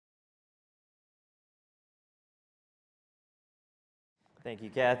Thank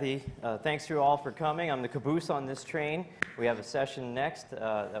you, Kathy. Thanks to you all for coming. I'm the caboose on this train. We have a session next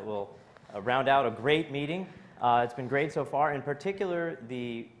that will round out a great meeting. It's been great so far. In particular,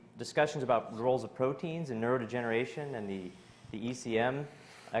 the discussions about the roles of proteins in neurodegeneration and the ECM,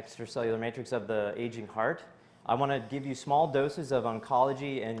 extracellular matrix of the aging heart. I want to give you small doses of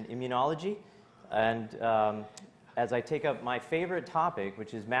oncology and immunology. And as I take up my favorite topic,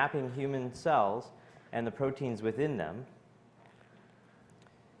 which is mapping human cells and the proteins within them.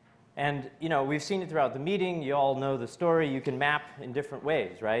 And, you know, we've seen it throughout the meeting. You all know the story. You can map in different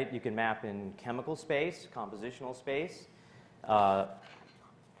ways, right? You can map in chemical space, compositional space,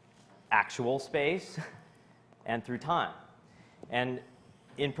 actual space, and through time. And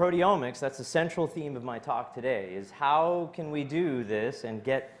in proteomics, that's the central theme of my talk today, is how can we do this and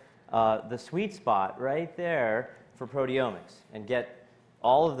get the sweet spot right there for proteomics and get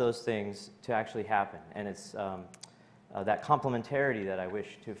all of those things to actually happen. And it's that complementarity that I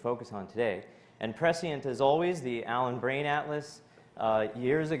wish to focus on today. And prescient as always, the Allen Brain Atlas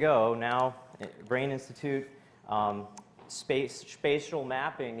years ago, now Brain Institute, spatial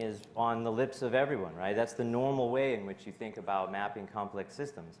mapping is on the lips of everyone, right? That's the normal way in which you think about mapping complex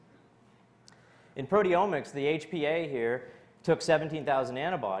systems. In proteomics, the HPA here took 17,000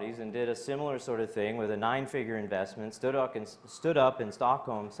 antibodies and did a similar sort of thing with a 9-figure investment, stood up in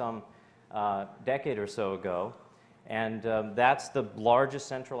Stockholm some decade or so ago. And that's the largest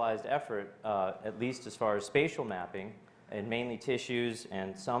centralized effort, at least as far as spatial mapping, in mainly tissues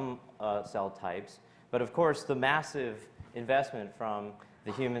and some cell types. But of course, the massive investment from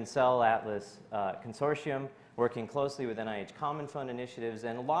the Human Cell Atlas Consortium, working closely with NIH Common Fund initiatives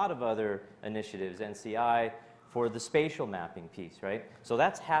and a lot of other initiatives, NCI, for the spatial mapping piece, right? So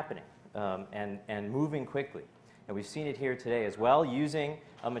that's happening and moving quickly. And we've seen it here today as well, using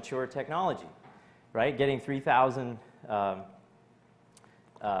a mature technology. Right, getting 3,000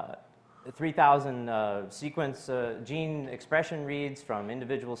 sequence gene expression reads from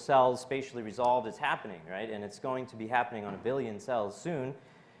individual cells spatially resolved is happening, right? And it's going to be happening on 1 billion cells soon.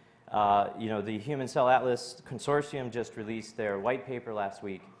 You know, the Human Cell Atlas Consortium just released their white paper last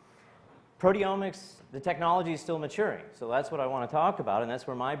week. Proteomics, the technology is still maturing, so that's what I want to talk about, and that's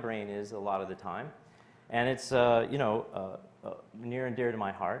where my brain is a lot of the time. And it's you know, near and dear to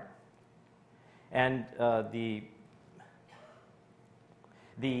my heart. And the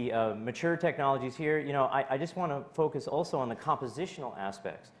mature technologies here, you know, I just want to focus also on the compositional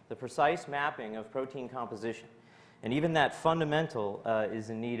aspects, the precise mapping of protein composition. And even that fundamental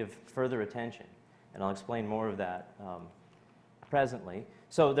is in need of further attention. And I'll explain more of that presently.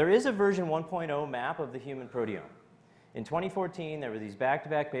 So there is a version 1.0 map of the human proteome. In 2014, there were these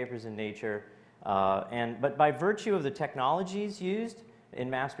back-to-back papers in Nature. But by virtue of the technologies used, in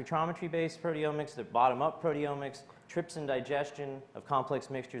mass spectrometry-based proteomics, the bottom-up proteomics, trypsin digestion of complex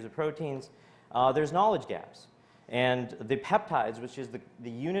mixtures of proteins, there's knowledge gaps. And the peptides, which is the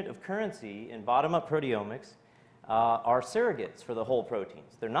unit of currency in bottom-up proteomics, are surrogates for the whole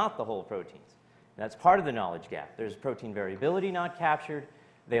proteins. They're not the whole proteins. And that's part of the knowledge gap. There's protein variability not captured.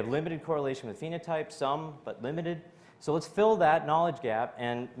 They have limited correlation with phenotype, some, but limited. So let's fill that knowledge gap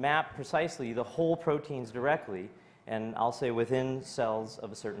and map precisely the whole proteins directly, and I'll say within cells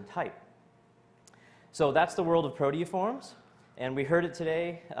of a certain type. So that's the world of proteoforms, and we heard it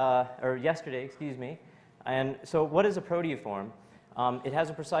today, or yesterday, excuse me. And so what is a proteoform? It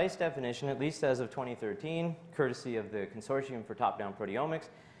has a precise definition, at least as of 2013, courtesy of the Consortium for Top-Down Proteomics.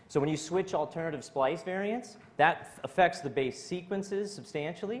 So when you switch alternative splice variants, that affects the base sequences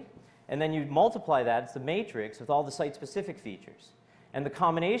substantially, and then you multiply that, it's the matrix, with all the site-specific features. And the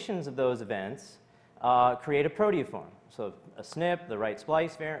combinations of those events create a proteoform. So a SNP, the right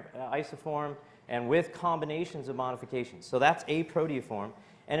splice isoform, and with combinations of modifications. So that's a proteoform.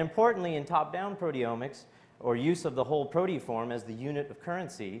 And importantly, in top-down proteomics, or use of the whole proteoform as the unit of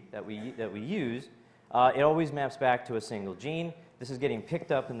currency that we use, it always maps back to a single gene. This is getting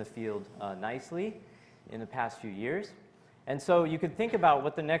picked up in the field nicely in the past few years. And so you could think about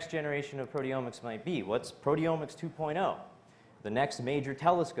what the next generation of proteomics might be. What's proteomics 2.0? The next major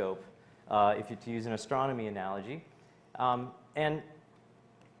telescope, if you're to use an astronomy analogy. And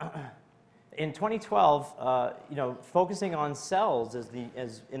in 2012, you know, focusing on cells as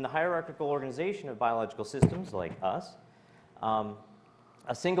in the hierarchical organization of biological systems like us, a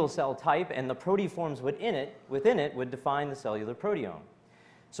single cell type and the proteoforms within it would define the cellular proteome.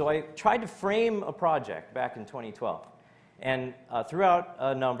 So I tried to frame a project back in 2012. And throughout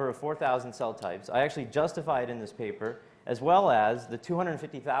a number of 4,000 cell types, I actually justify it in this paper, as well as the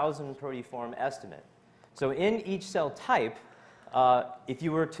 250,000 proteoform estimate. So in each cell type, if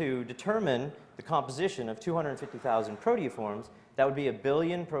you were to determine the composition of 250,000 proteoforms, That would be 1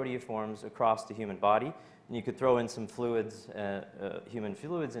 billion proteoforms across the human body. And you could throw in some fluids, human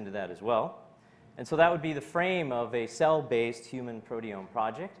fluids into that as well. And so that would be the frame of a cell-based human proteome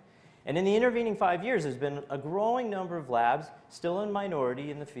project. And in the intervening 5 years, there's been a growing number of labs, still in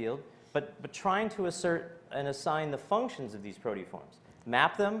minority in the field, but trying to assert and assign the functions of these proteoforms.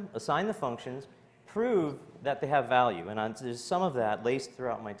 Map them, assign the functions, prove that they have value. And there's some of that laced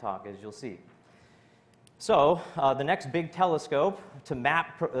throughout my talk, as you'll see. So the next big telescope to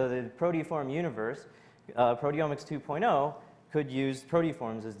map the proteoform universe, Proteomics 2.0, could use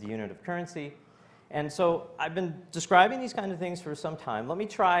proteoforms as the unit of currency. And so I've been describing these kind of things for some time. Let me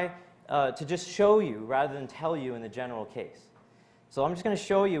try to just show you rather than tell you in the general case. So I'm just going to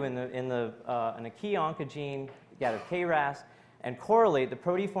show you in a key oncogene, out of KRAS, and correlate the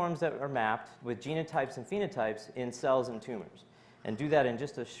proteoforms that are mapped with genotypes and phenotypes in cells and tumors. And do that in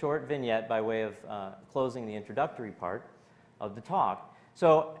just a short vignette by way of closing the introductory part of the talk.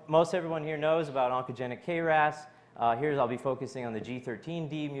 So most everyone here knows about oncogenic KRAS. Here I'll be focusing on the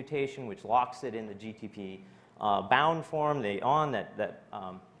G13D mutation, which locks it in the GTP bound form, that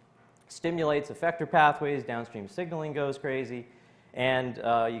stimulates effector pathways, downstream signaling goes crazy, and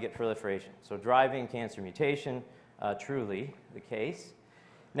you get proliferation. So driving cancer mutation, truly the case.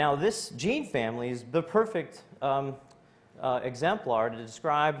 Now this gene family is the perfect exemplar to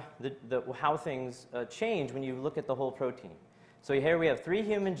describe how things change when you look at the whole protein. So here we have 3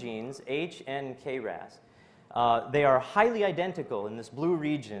 human genes, H, N, KRAS. They are highly identical in this blue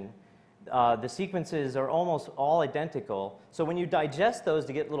region. The sequences are almost all identical. So when you digest those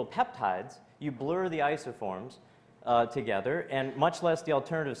to get little peptides, you blur the isoforms together, and much less the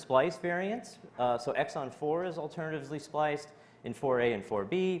alternative splice variants. So exon 4 is alternatively spliced in 4A and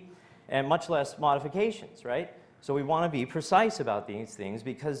 4B, and much less modifications, right? So we want to be precise about these things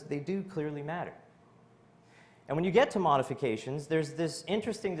because they do clearly matter. And when you get to modifications, there's this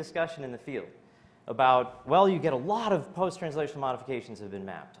interesting discussion in the field about, well, you get a lot of post-translational modifications have been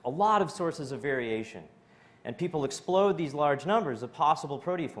mapped, a lot of sources of variation, and people explode these large numbers of possible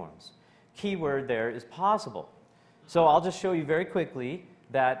proteoforms. Keyword there is possible. So I'll just show you very quickly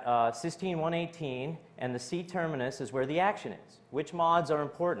that cysteine 118 and the C terminus is where the action is. Which mods are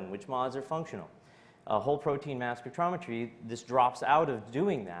important? Which mods are functional? Whole protein mass spectrometry, this drops out of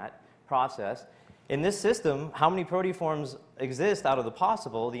doing that process. In this system, how many proteoforms exist out of the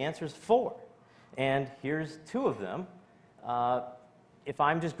possible? The answer is 4. And here's 2 of them. If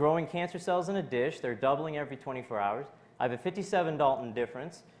I'm just growing cancer cells in a dish, they're doubling every 24 hours. I have a 57 Dalton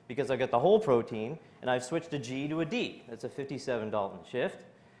difference because I got the whole protein, and I've switched a G to a D. That's a 57 Dalton shift.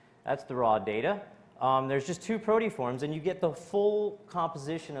 That's the raw data. There's just 2 proteoforms, and you get the full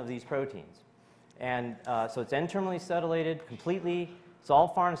composition of these proteins. And so it's N-terminally acetylated completely. It's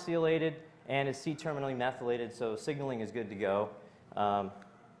all farnesylated, and it's C-terminally methylated, so signaling is good to go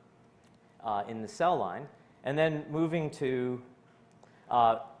in the cell line. And then moving to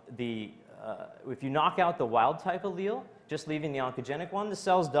if you knock out the wild-type allele, just leaving the oncogenic one, the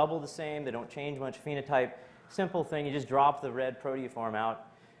cells double the same. They don't change much phenotype. Simple thing, you just drop the red proteoform out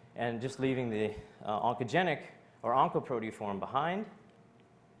and just leaving the oncogenic or oncoproteoform behind.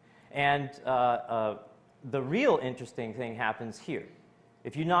 And the real interesting thing happens here.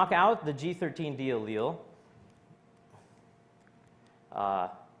 If you knock out the G13D allele,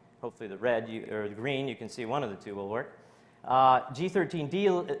 hopefully the red or the green, you can see one of the 2 will work.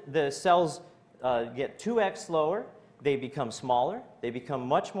 G13D, the cells get 2x slower, they become smaller, they become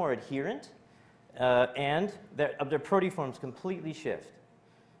much more adherent, and their proteoforms completely shift.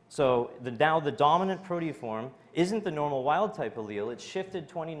 So now the dominant proteoform isn't the normal wild-type allele, it's shifted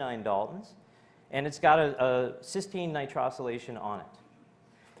 29 Daltons, and it's got a cysteine nitrosylation on it.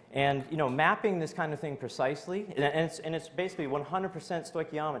 And mapping this kind of thing precisely, and it's basically 100%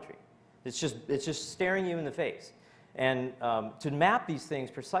 stoichiometry. It's just staring you in the face. And to map these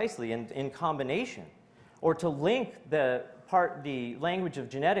things precisely and in combination, or to link the language of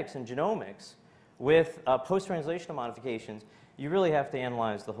genetics and genomics with post-translational modifications, you really have to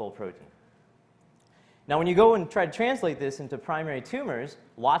analyze the whole protein. Now, when you go and try to translate this into primary tumors,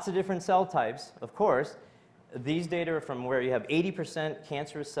 lots of different cell types, of course. These data are from where you have 80%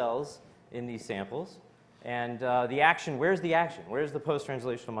 cancerous cells in these samples. And the action, where's the action? Where's the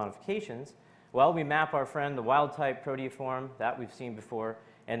post-translational modifications? Well, we map our friend, the wild-type proteoform, that we've seen before,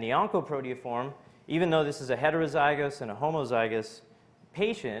 and the oncoproteoform. Even though this is a heterozygous and a homozygous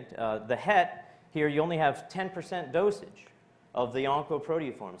patient, the het, here you only have 10% dosage of the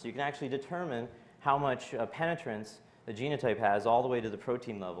oncoproteoform. So you can actually determine how much penetrance the genotype has all the way to the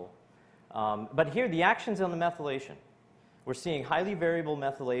protein level. But here, the action's on the methylation. We're seeing highly variable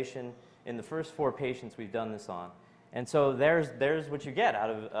methylation in the first 4 patients we've done this on. And so there's what you get out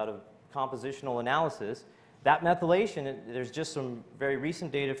of compositional analysis. That methylation, there's just some very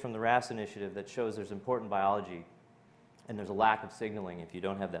recent data from the RAS initiative that shows there's important biology and there's a lack of signaling if you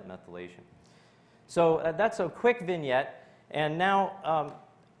don't have that methylation. So that's a quick vignette. And now,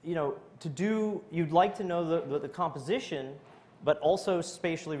 you know, you'd like to know the composition, but also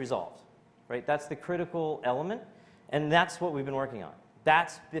spatially resolved, right? That's the critical element, and that's what we've been working on.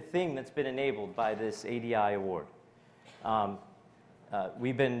 That's the thing that's been enabled by this ADI award.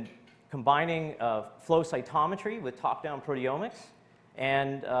 We've been combining flow cytometry with top-down proteomics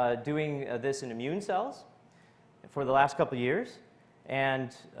and doing this in immune cells for the last couple of years.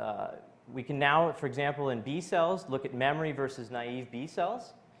 And we can now, for example, in B cells, look at memory versus naive B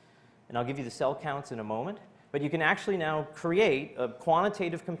cells. And I'll give you the cell counts in a moment. But you can actually now create a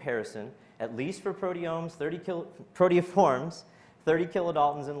quantitative comparison, at least for proteomes, proteoforms, 30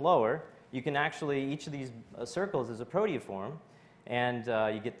 kilodaltons and lower. You can actually, each of these circles is a proteoform, and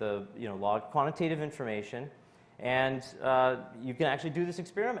you get the log quantitative information. And you can actually do this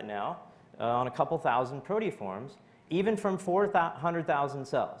experiment now on a couple thousand proteoforms, even from 400,000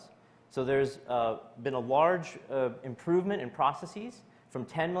 cells. So there's been a large improvement in processes from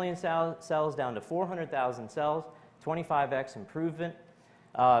 10 million cells down to 400,000 cells, 25x improvement.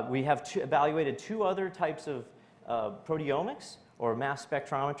 We have evaluated two other types of proteomics, or mass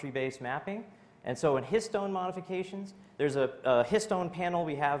spectrometry-based mapping. And so in histone modifications, there's a histone panel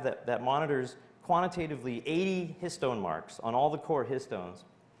we have that monitors quantitatively 80 histone marks on all the core histones.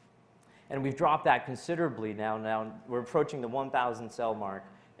 And we've dropped that considerably now. Now we're approaching the 1,000 cell mark,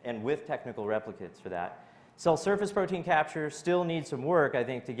 and with technical replicates for that. Cell surface protein capture still needs some work, I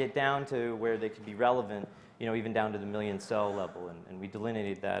think, to get down to where they can be relevant, even down to the million cell level, and we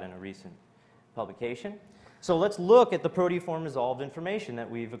delineated that in a recent publication. So let's look at the proteoform resolved information that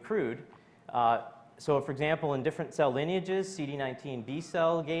we've accrued. So for example, in different cell lineages, CD19 B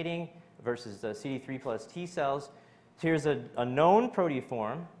cell gating versus CD3 plus T cells, here's a known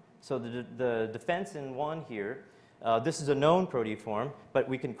proteoform. So the defense in one here, this is a known proteoform, but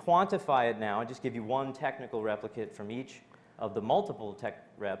we can quantify it now. I just give you one technical replicate from each of the multiple tech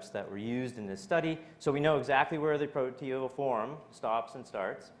reps that were used in this study. So we know exactly where the proteoform stops and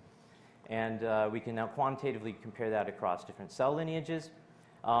starts. And we can now quantitatively compare that across different cell lineages.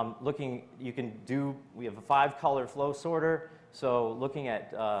 We have a 5-color flow sorter. So looking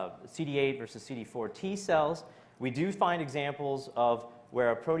at CD8 versus CD4 T cells, we do find examples of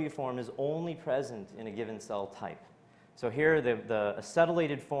where a proteoform is only present in a given cell type. So here, the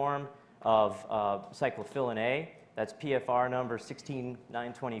acetylated form of cyclophilin A, that's PFR number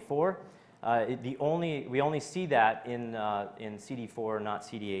 16924. We only see that in CD4, not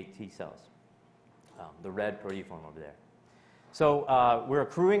CD8 T cells, the red proteoform over there. So we're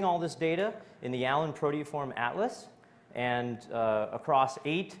accruing all this data in the Allen Proteoform Atlas, and across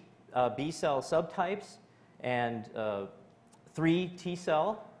 8 B cell subtypes and 3 T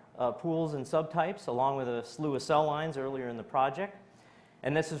cell pools and subtypes, along with a slew of cell lines earlier in the project.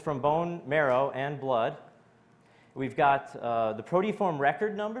 And this is from bone marrow and blood. We've got the proteoform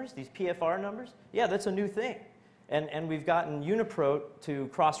record numbers, these PFR numbers. Yeah, that's a new thing. And we've gotten UniProt to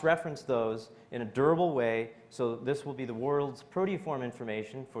cross-reference those in a durable way, so this will be the world's proteoform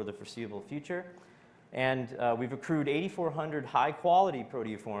information for the foreseeable future. And we've accrued 8,400 high-quality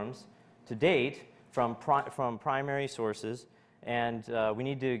proteoforms to date from primary sources. And we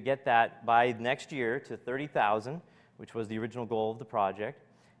need to get that by next year to 30,000, which was the original goal of the project.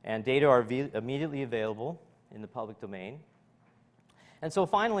 And data are immediately available in the public domain. And so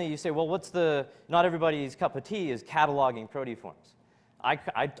finally, you say, well, not everybody's cup of tea is cataloging proteoforms.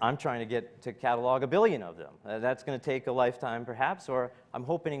 I'm trying to get to catalog 1 billion of them. That's going to take a lifetime, perhaps, or I'm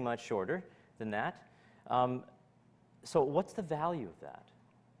hoping much shorter than that. So what's the value of that?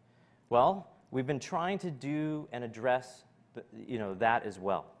 Well, we've been trying to do and address that as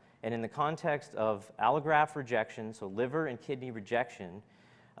well. And in the context of allograft rejection, so liver and kidney rejection,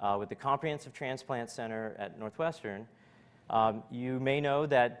 with the Comprehensive Transplant Center at Northwestern, you may know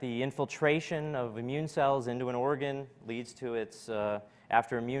that the infiltration of immune cells into an organ leads to its,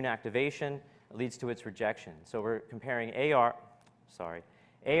 after immune activation, leads to its rejection. So we're comparing AR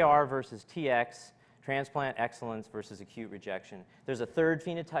versus TX, transplant excellence versus acute rejection. There's a third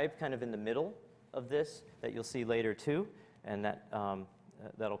phenotype kind of in the middle of this that you'll see later too, and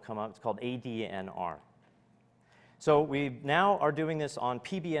that'll come up. It's called ADNR. So we now are doing this on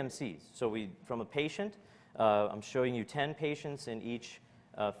PBMCs. So from a patient, I'm showing you 10 patients in each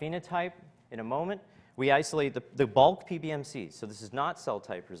phenotype in a moment. We isolate the bulk PBMCs. So this is not cell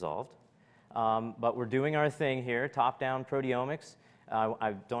type resolved, but we're doing our thing here, top-down proteomics.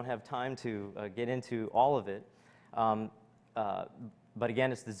 I don't have time to get into all of it. But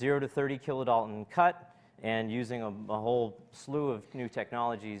again, it's the 0 to 30 kilodalton cut, and using a whole slew of new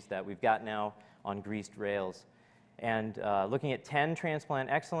technologies that we've got now on greased rails. And looking at 10 transplant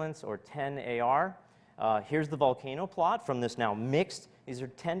excellence, or 10 AR, here's the volcano plot from this now mixed. These are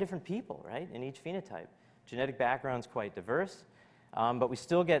 10 different people, right, in each phenotype. Genetic background's quite diverse, but we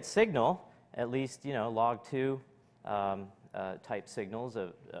still get signal, at least, you know, log 2 type signals,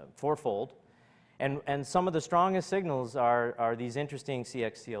 fourfold. And some of the strongest signals are these interesting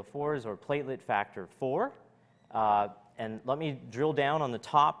CXCL4s, or platelet factor 4. And let me drill down on the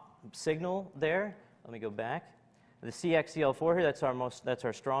top signal there. Let me go back. The CXCL4 here, that's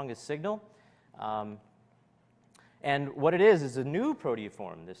our strongest signal. And what it is a new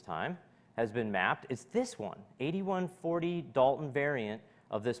proteoform this time has been mapped. It's this one, 8140 Dalton variant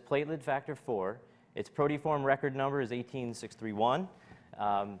of this platelet factor 4. Its proteoform record number is 18631.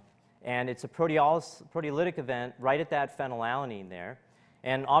 And it's a proteolytic event right at that phenylalanine there.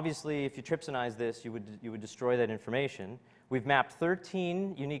 And obviously, if you trypsinize this, you would destroy that information. We've mapped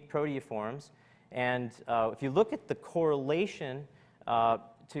 13 unique proteoforms. And if you look at the correlation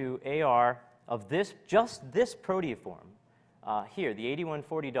to AR of just this proteoform here, the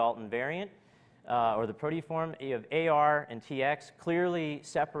 8140 Dalton variant, or the proteoform of AR and TX, clearly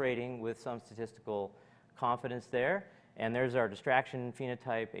separating with some statistical confidence there. And there's our distraction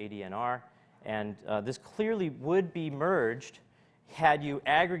phenotype, ADNR. And this clearly would be merged had you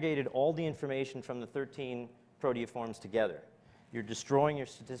aggregated all the information from the 13 proteoforms together. You're destroying your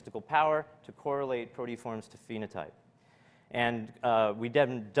statistical power to correlate proteoforms to phenotype. And we've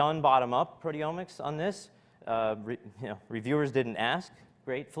done bottom-up proteomics on this. Reviewers didn't ask,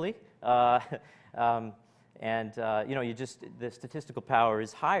 gratefully. The statistical power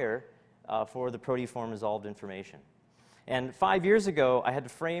is higher for the proteoform-resolved information. And 5 years ago, I had to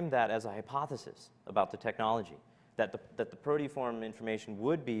frame that as a hypothesis about the technology, that the proteoform information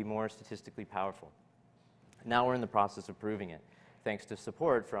would be more statistically powerful. Now we're in the process of proving it, thanks to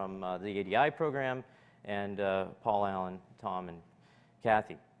support from the ADI program and Paul, Allen, Tom, and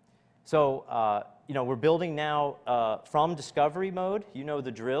Kathy. So, we're building now from discovery mode. You know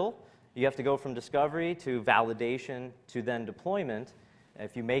the drill. You have to go from discovery to validation to then deployment.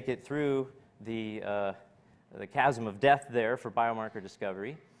 If you make it through the chasm of death there for biomarker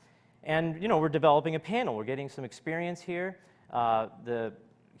discovery. And, we're developing a panel. We're getting some experience here. The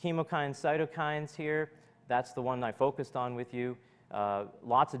chemokines, cytokines here, that's the one I focused on with you.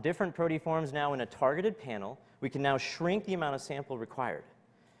 Lots of different proteoforms now in a targeted panel. We can now shrink the amount of sample required,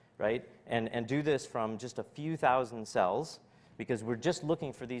 right? And do this from just a few thousand cells, because we're just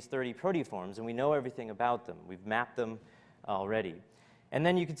looking for these 30 proteoforms, and we know everything about them. We've mapped them already. And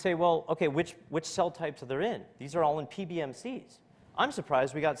then you could say, well, okay, which cell types are there in? These are all in PBMCs. I'm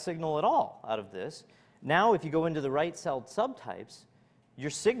surprised we got signal at all out of this. Now, if you go into the right-celled subtypes, your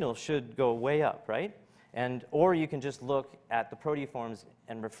signal should go way up, right? Or you can just look at the proteoforms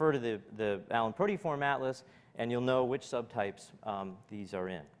and refer to the Allen Proteoform Atlas, and you'll know which subtypes these are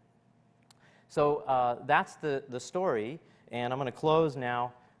in. So that's the story, and I'm going to close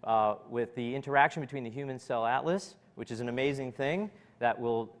now with the interaction between the Human Cell Atlas, which is an amazing thing that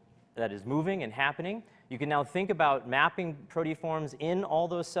is moving and happening. You can now think about mapping proteoforms in all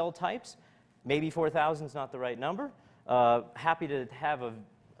those cell types. Maybe 4,000 is not the right number. Happy to have a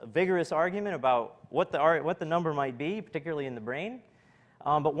vigorous argument about what the number might be, particularly in the brain.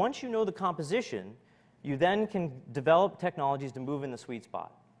 But once you know the composition, you then can develop technologies to move in the sweet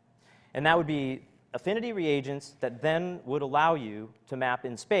spot. And that would be affinity reagents that then would allow you to map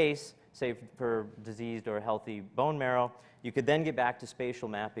in space, say for diseased or healthy bone marrow. You could then get back to spatial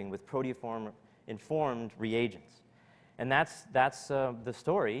mapping with proteoform-informed reagents. And that's the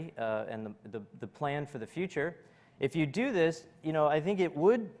story and the plan for the future. If you do this, I think it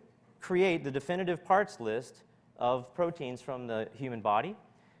would create the definitive parts list of proteins from the human body.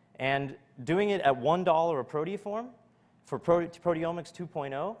 And doing it at $1 a proteoform for proteomics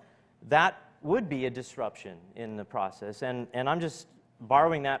 2.0, that would be a disruption in the process. And I'm just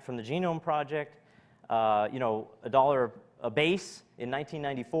borrowing that from the Genome Project. $1 a base in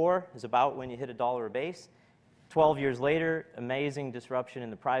 1994 is about when you hit $1 a base. 12 years later, amazing disruption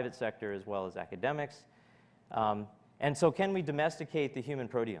in the private sector as well as academics. And so can we domesticate the human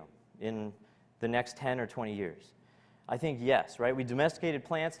proteome in the next 10 or 20 years? I think yes, right? We domesticated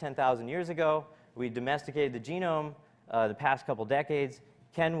plants 10,000 years ago. We domesticated the genome the past couple decades.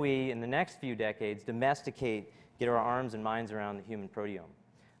 Can we, in the next few decades, domesticate, get our arms and minds around the human proteome?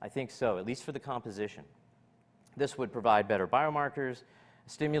 I think so, at least for the composition. This would provide better biomarkers,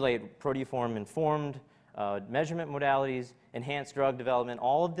 stimulate proteoform-informed measurement modalities, enhance drug development,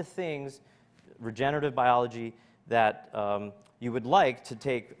 all of the things, regenerative biology, that you would like to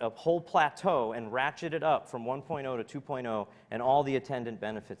take a whole plateau and ratchet it up from 1.0 to 2.0 and all the attendant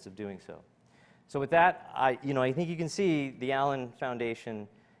benefits of doing so. So with that, I think you can see the Allen Foundation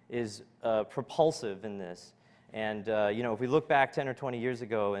is propulsive in this. And if we look back 10 or 20 years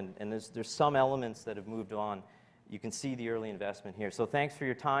ago, and there's some elements that have moved on, you can see the early investment here. So thanks for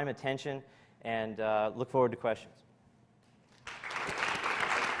your time, attention, and look forward to questions.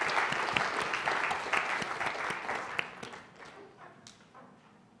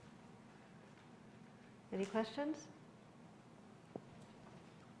 Any questions?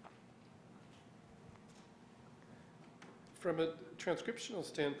 From a transcriptional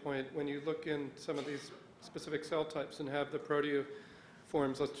standpoint, when you look in some of these specific cell types and have the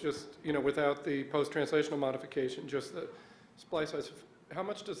proteoforms, let's just, without the post-translational modification, just the splice size, how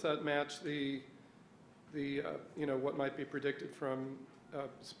much does that match the what might be predicted from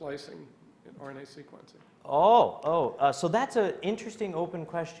splicing in RNA sequencing? So that's an interesting open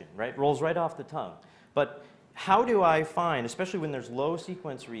question, right? Rolls right off the tongue. But how do I find, especially when there's low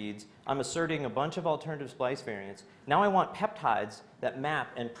sequence reads, I'm asserting a bunch of alternative splice variants. Now I want peptides that map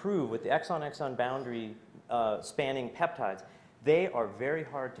and prove with the exon-exon boundary spanning peptides. They are very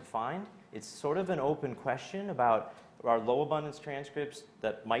hard to find. It's sort of an open question about our low abundance transcripts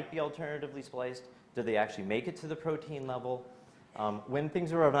that might be alternatively spliced. Do they actually make it to the protein level? When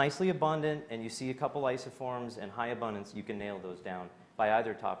things are nicely abundant and you see a couple isoforms and high abundance, you can nail those down by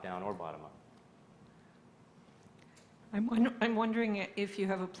either top-down or bottom-up. I'm wondering if you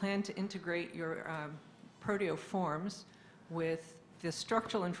have a plan to integrate your proteoforms with the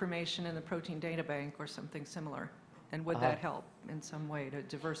structural information in the protein data bank or something similar, and would that help in some way to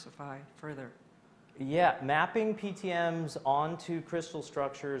diversify further? Yeah, mapping PTMs onto crystal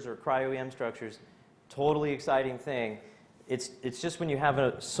structures or cryo-EM structures, totally exciting thing. It's just when you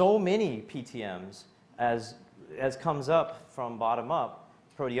have so many PTMs as comes up from bottom up,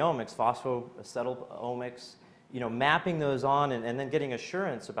 proteomics, phosphoacetylomics, mapping those on and then getting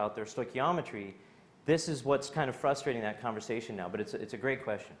assurance about their stoichiometry, this is what's kind of frustrating that conversation now, but it's a great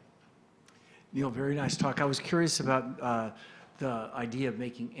question. Neil, very nice talk. I was curious about the idea of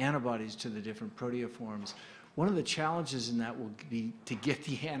making antibodies to the different proteoforms. One of the challenges in that will be to get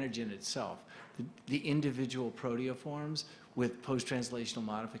the antigen itself, the individual proteoforms with post-translational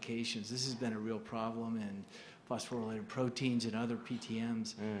modifications. This has been a real problem in phosphorylated proteins and other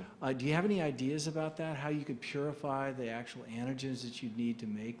PTMs. Do you have any ideas about that, how you could purify the actual antigens that you'd need to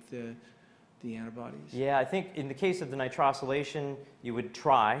make the antibodies? Yeah, I think in the case of the nitrosylation, you would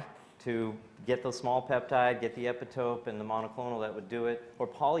try to get the small peptide, get the epitope and the monoclonal that would do it, or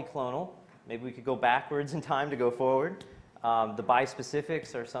polyclonal. Maybe we could go backwards in time to go forward. The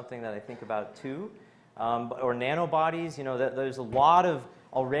bispecifics are something that I think about too. Or nanobodies, there's a lot of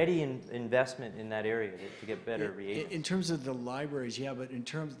already investment in that area to get better reagents. In terms of the libraries, yeah, but in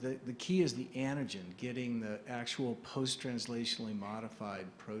terms of the key is the antigen, getting the actual post-translationally modified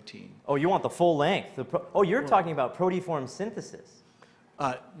protein. Oh, you want the full length. You're talking about proteoform synthesis.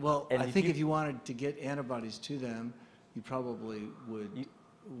 Well, I think if you wanted to get antibodies to them, you probably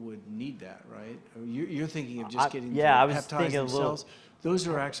would need that, right? Or you're thinking of just getting the peptides themselves. Those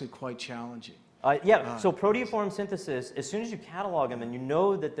are actually quite challenging. So proteoform synthesis, as soon as you catalog them and you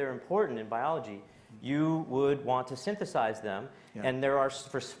know that they're important in biology, you would want to synthesize them. Yeah. And there are,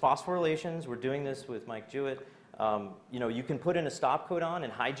 for phosphorylations, we're doing this with Mike Jewett, you can put in a stop codon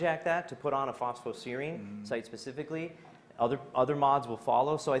and hijack that to put on a phosphoserine site specifically. Other mods will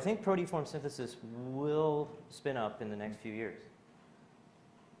follow. So I think proteoform synthesis will spin up in the next few years.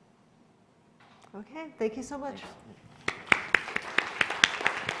 Okay, thank you so much. Thanks.